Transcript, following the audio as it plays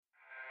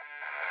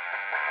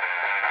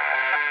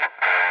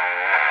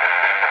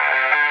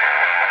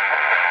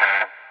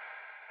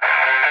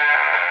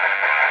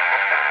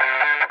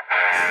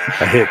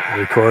I hit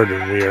record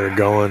and we are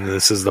going.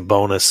 This is the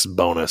bonus.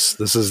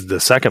 This is the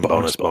second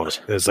bonus.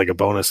 It's like a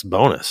bonus.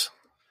 Bonus.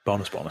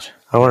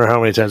 I wonder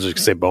how many times we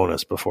can say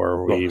bonus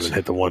before we even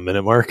hit the 1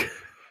 minute mark.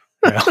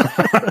 Yeah.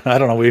 I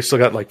don't know. We've still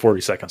got like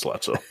 40 seconds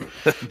left. So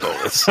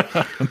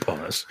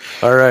bonus.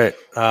 All right.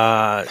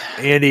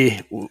 Andy,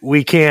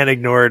 we can't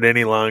ignore it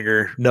any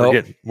longer.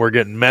 No, we're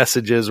getting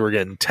messages. We're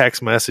getting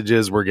text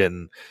messages. We're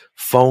getting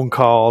phone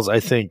calls.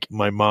 I think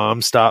my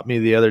mom stopped me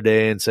the other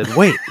day and said,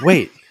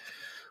 wait,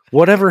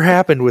 whatever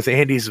happened with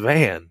Andy's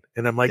van?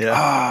 And I'm like,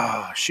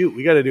 shoot,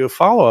 we got to do a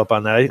follow-up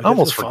on that. I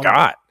almost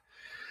forgot.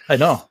 I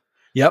know.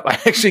 Yep.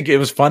 It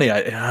was funny.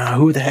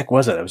 Who the heck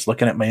was it? I was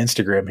looking at my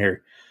Instagram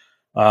here.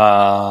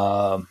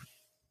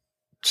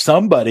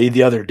 Somebody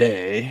the other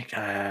day,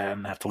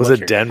 was it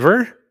here.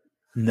 Denver?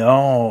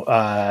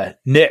 No,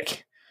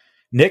 Nick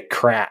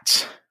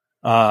Kratz.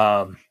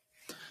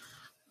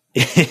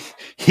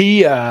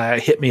 He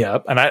hit me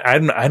up, and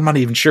I'm not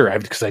even sure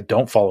because I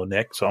don't follow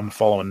Nick, so I'm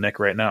following Nick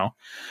right now.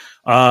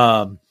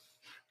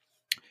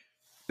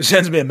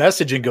 Sends me a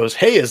message and goes,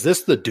 "Hey, is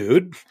this the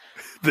dude?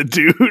 The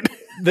dude?"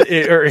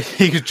 Or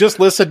he just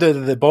listened to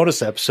the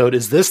bonus episode.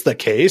 Is this the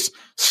case?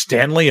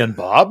 Stanley and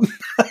Bob?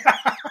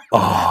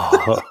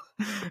 Oh.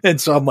 And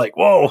so I'm like,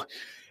 whoa.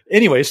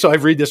 Anyway, so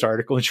I've read this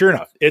article, and sure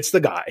enough, it's the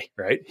guy,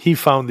 right? He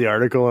found the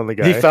article on the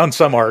guy. He found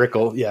some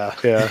article. Yeah.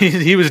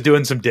 He was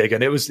doing some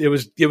digging. It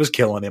was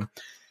killing him.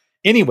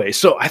 Anyway,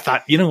 so I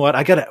thought, you know what?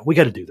 We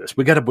gotta do this.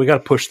 We gotta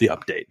push the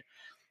update.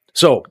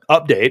 So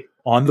update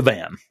on the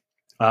van.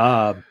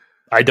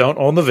 I don't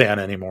own the van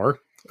anymore.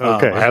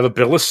 Okay. I have a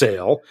bill of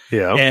sale.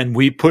 Yeah. And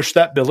we pushed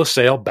that bill of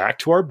sale back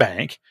to our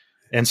bank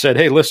and said,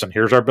 hey, listen,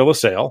 here's our bill of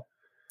sale.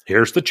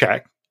 Here's the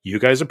check. You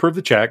guys approve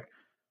the check.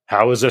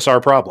 How is this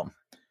our problem?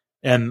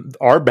 And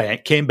our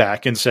bank came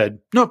back and said,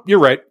 nope, you're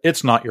right.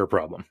 It's not your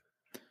problem.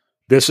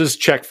 This is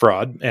check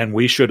fraud, and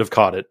we should have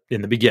caught it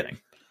in the beginning.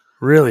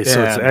 Really?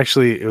 So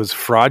it was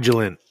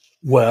fraudulent.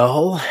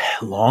 Well,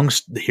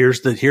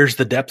 here's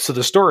the depths of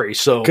the story.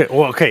 So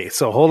okay.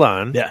 So hold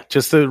on. Yeah.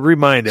 Just to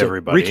remind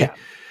everybody.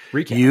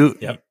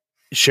 Recap.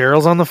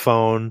 Cheryl's on the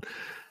phone.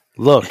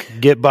 Look,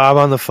 get Bob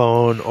on the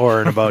phone,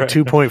 or in about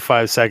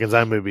 2.5 seconds,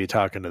 I'm going to be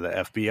talking to the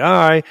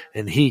FBI,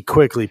 and he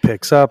quickly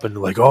picks up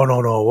and like, oh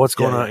no, what's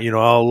going on?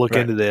 I'll look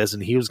into this,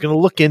 and he was going to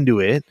look into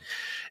it,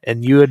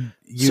 and you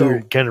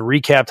kind of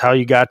recapped how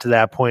you got to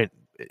that point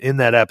in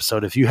that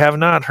episode. If you have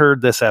not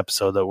heard this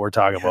episode that we're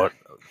talking about,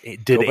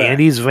 did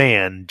Andy's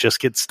van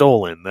just get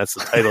stolen? That's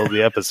the title of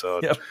the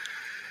episode.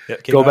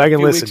 Go back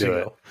and listen to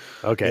it.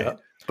 Okay. Yeah.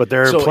 But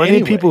there are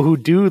plenty of people who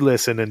do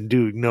listen and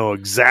do know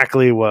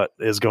exactly what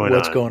is going on.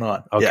 What's going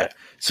on. Okay. Yeah.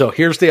 So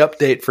here's the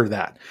update for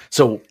that.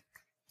 So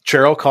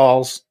Cheryl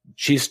calls.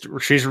 She's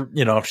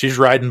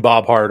riding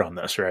Bob hard on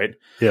this, right?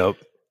 Yep.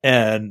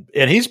 And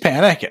he's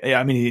panicking.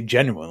 I mean, he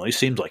genuinely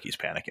seems like he's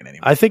panicking anyway.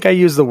 I think I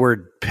use the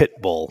word pit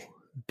bull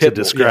to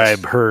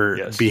describe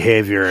her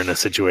behavior in a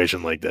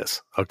situation like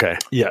this. Okay.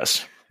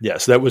 Yes.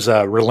 That was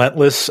a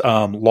relentless,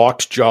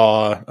 locked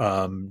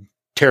jaw,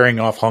 tearing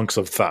off hunks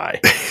of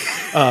thigh.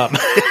 Oh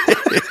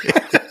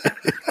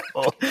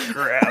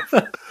crap.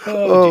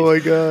 Oh my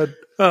God.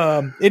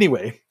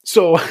 Anyway,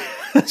 so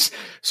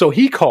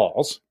he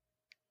calls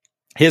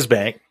his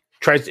bank,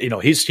 tries,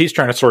 he's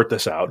trying to sort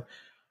this out.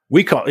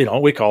 We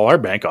call our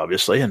bank,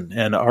 obviously,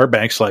 and our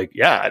bank's like,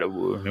 yeah,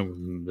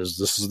 this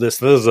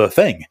is a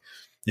thing,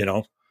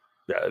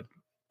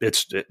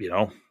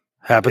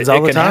 happens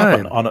all the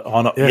time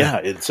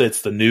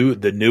it's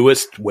the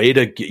newest way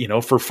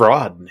to for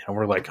fraud. And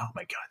we're like, oh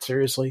my God,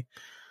 seriously?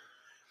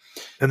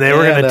 And they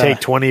were going to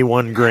take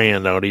 21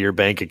 grand out of your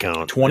bank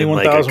account,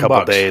 21,000 like a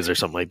couple days or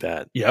something like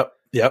that. Yep.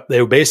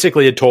 They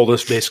basically had told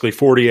us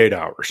 48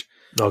 hours.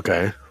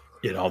 Okay.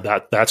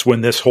 That's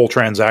when this whole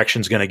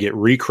transaction is going to get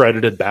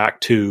recredited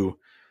back to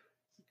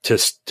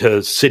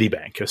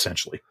Citibank,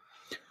 essentially.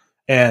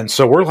 And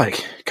so we're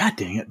like, God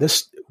dang it,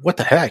 what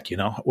the heck,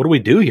 what do we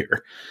do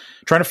here?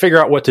 Trying to figure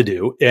out what to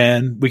do.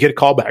 And we get a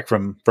call back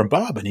from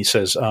Bob, and he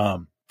says,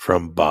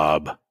 from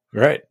Bob.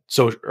 Right.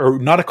 So, or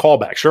not a call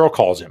back. Cheryl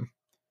calls him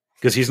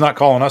because he's not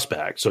calling us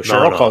back. So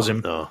Cheryl calls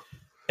him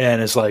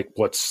and is like,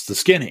 what's the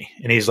skinny?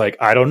 And he's like,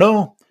 I don't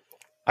know.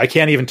 I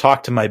can't even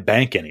talk to my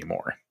bank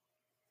anymore.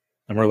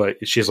 And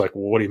she's like,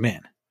 well, what do you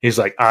mean? He's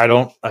like, I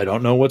don't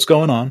know what's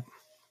going on.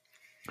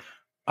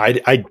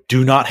 I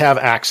do not have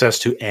access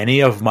to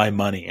any of my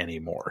money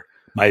anymore.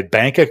 My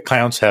bank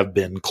accounts have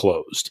been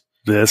closed.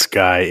 This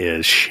guy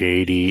is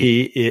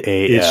shady.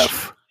 He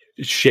AF.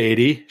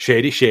 Shady.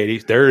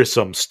 There is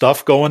some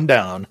stuff going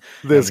down.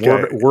 This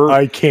guy,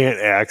 I can't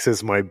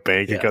access my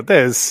bank account.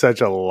 That is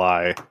such a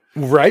lie.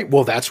 Right.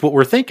 Well, that's what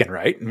we're thinking,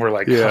 right? And we're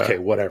like, okay,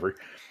 whatever.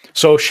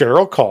 So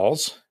Cheryl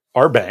calls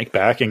our bank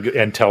back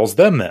and tells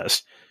them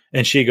this.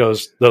 And she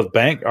goes,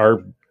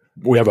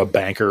 we have a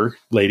banker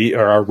lady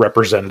or our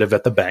representative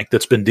at the bank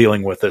that's been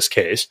dealing with this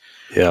case.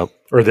 Yeah.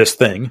 Or this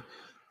thing.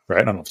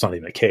 Right. I don't know if it's not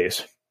even a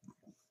case.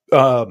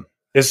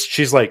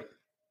 She's like,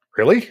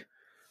 really?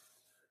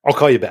 I'll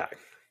call you back.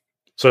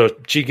 So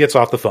she gets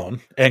off the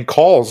phone and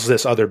calls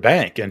this other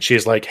bank, and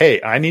she's like,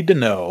 hey, I need to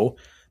know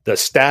the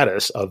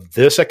status of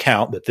this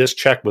account that this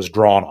check was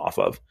drawn off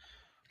of,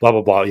 blah,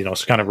 blah, blah.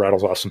 So kind of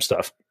rattles off some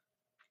stuff.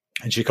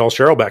 And she calls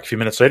Cheryl back a few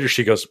minutes later.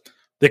 She goes,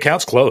 the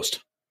account's closed.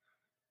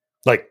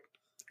 Like,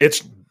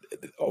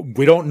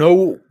 we don't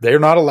know. They're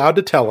not allowed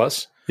to tell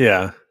us.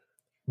 Yeah.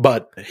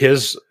 But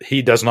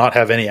he does not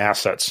have any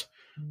assets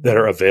that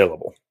are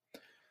available.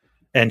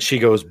 And she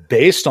goes,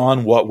 based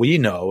on what we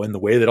know and the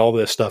way that all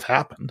this stuff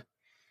happened,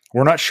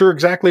 we're not sure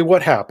exactly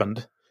what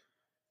happened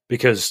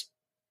because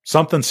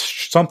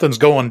something's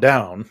going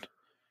down.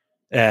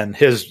 And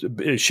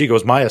she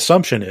goes, my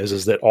assumption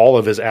is that all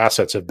of his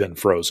assets have been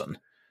frozen.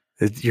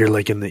 You're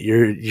like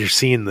you're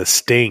seeing the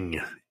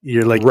sting.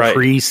 You're like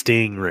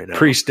pre-sting right now.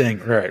 Pre-sting,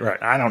 right.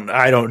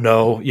 I don't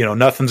know.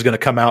 Nothing's going to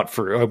come out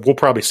we'll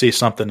probably see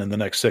something in the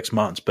next 6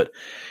 months. But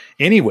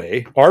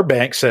anyway, our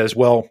bank says,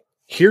 well,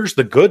 here's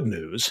the good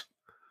news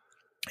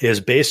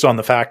is based on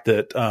the fact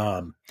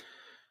that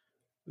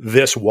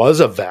this was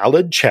a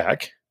valid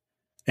check,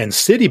 and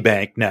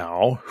Citibank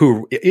now,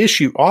 who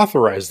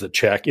authorized the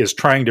check, is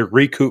trying to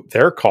recoup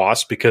their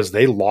costs because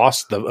they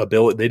lost the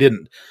ability.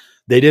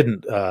 They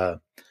didn't,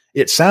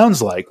 it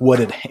sounds like what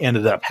had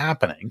ended up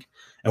happening,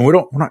 and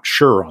we're not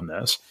sure on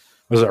this,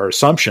 was our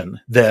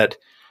assumption that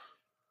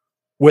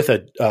with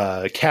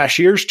a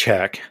cashier's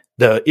check,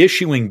 the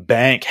issuing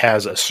bank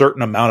has a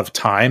certain amount of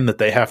time that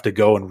they have to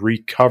go and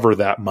recover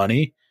that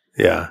money.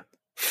 Yeah.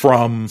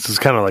 From this is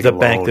kind of like the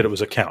bank that it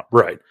was account.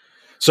 Right.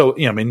 So,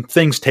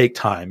 things take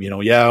time,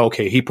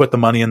 okay, he put the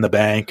money in the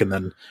bank and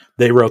then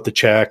they wrote the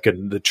check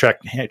and the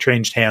check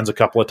changed hands a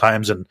couple of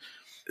times and,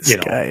 this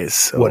guy is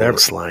so whatever.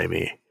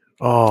 Slimy.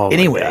 Oh,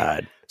 anyway, my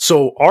God.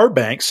 So our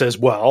bank says,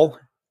 well,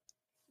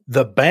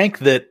 the bank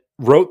that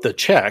wrote the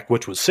check,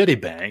 which was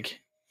Citibank,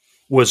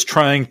 was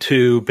trying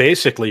to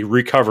basically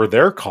recover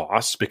their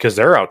costs because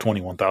they're out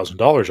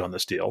 $21,000 on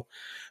this deal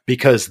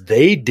because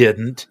they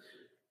didn't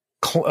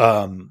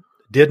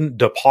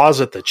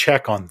deposit the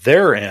check on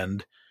their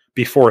end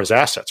before his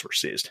assets were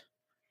seized.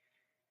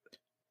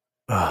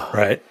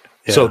 Right.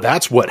 Yeah. So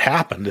that's what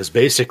happened is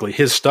basically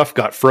his stuff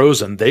got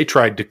frozen. They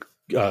tried to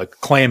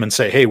claim and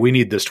say, hey, we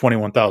need this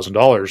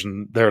 $21,000.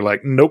 And they're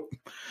like, nope.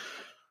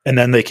 And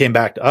then they came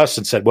back to us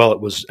and said, well, it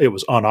was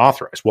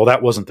unauthorized. Well,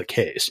 that wasn't the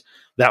case.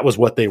 That was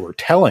what they were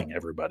telling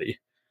everybody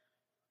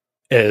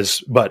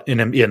but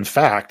in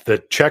fact, the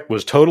check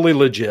was totally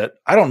legit.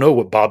 I don't know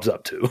what Bob's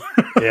up to.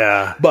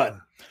 Yeah. But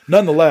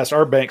nonetheless,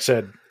 our bank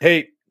said,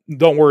 hey,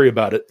 don't worry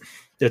about it.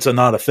 It's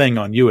not a thing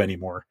on you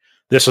anymore.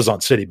 This is on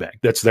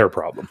Citibank. That's their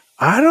problem.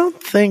 I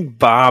don't think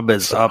Bob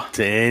is up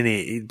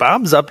to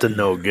Bob's up to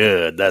no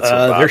good. That's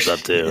what Bob's up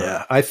to.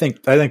 Yeah. I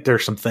think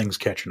there's some things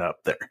catching up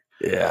there.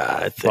 Yeah,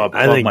 I think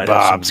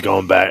Bob's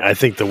going back. I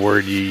think the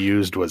word you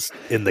used was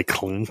in the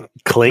clink. The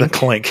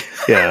clink.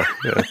 Yeah,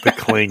 the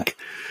clink.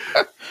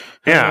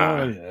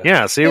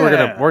 Yeah. See,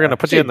 we're gonna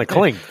put you in the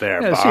clink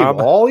there, Bob.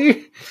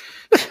 Wally?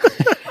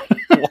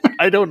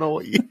 I don't know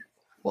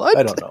what.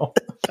 I don't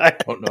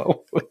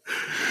know.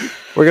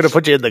 We're gonna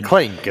put you in the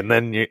clink, and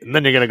then you're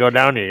gonna go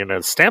down. You're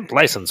gonna stamp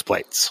license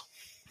plates.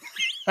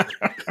 I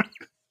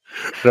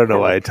don't know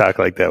why I talk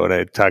like that when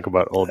I talk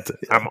about old.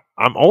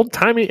 I'm old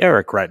timey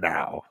Eric right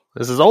now.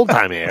 This is old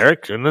timey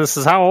Eric, and this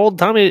is how old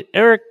timey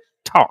Eric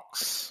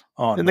talks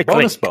on the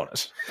bonus.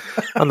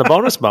 On the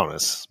bonus.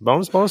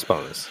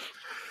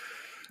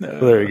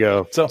 There you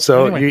go.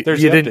 So anyway,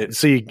 you didn't.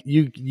 So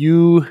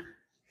you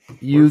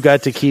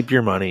got to keep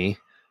your money.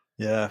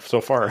 Yeah,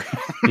 so far.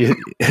 you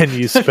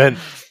spent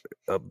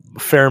a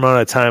fair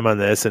amount of time on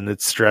this, and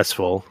it's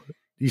stressful.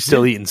 You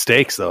still eating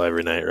steaks though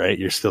every night, right?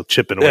 You're still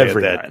chipping away at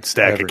that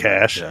stack of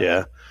cash.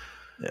 Yeah.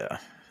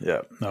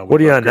 No,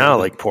 what are you on now?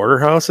 Like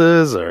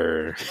porterhouses,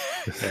 or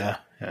yeah.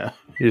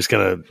 You're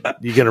gonna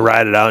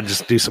ride it out and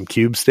just do some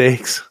cube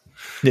steaks.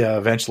 Yeah,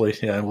 eventually.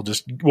 Yeah,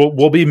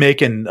 we'll be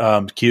making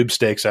cube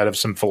steaks out of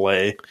some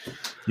filet.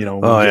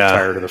 We'll get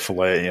tired of the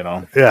filet.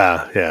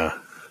 Yeah.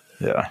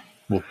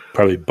 We'll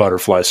probably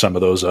butterfly some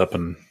of those up,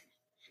 and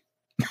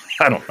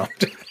I don't know.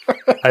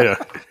 I don't.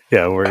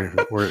 Yeah,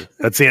 we're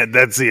that's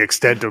the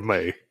extent of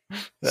my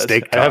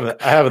steak talk.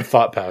 I haven't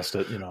thought past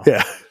it.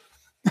 Yeah.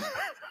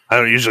 I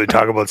don't usually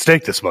talk about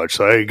steak this much,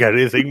 so I ain't got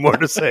anything more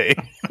to say.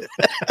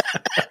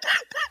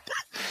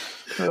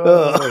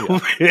 Man.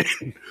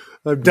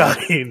 I'm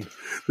dying.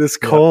 This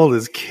cold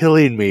is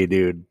killing me,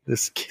 dude.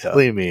 This is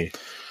killing me.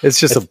 It's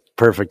just a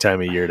perfect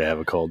time of year to have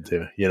a cold,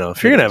 too.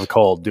 If you're going to have a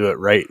cold, do it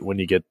right when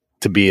you get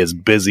to be as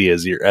busy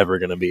as you're ever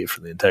going to be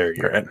for the entire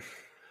year. Right.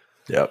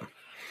 Yep.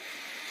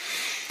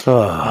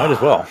 Might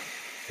as well.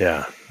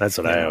 Yeah, that's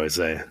what I always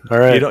say. All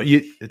right.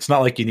 It's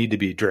not like you need to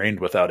be drained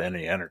without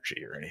any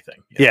energy or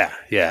anything. Yeah.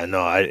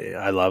 No,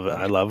 I love it.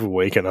 I love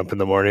waking up in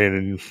the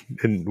morning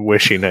and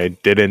wishing I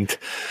didn't.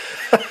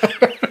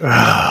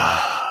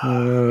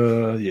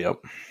 Yep.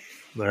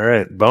 All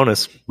right.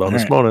 Bonus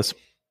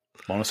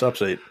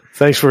update.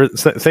 Thanks for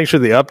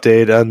the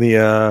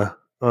update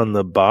on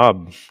the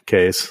Bob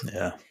case.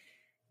 Yeah.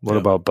 What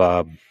about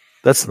Bob?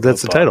 That's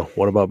the title.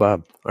 What about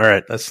Bob? All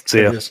right.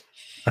 See ya.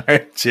 All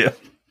right. See ya.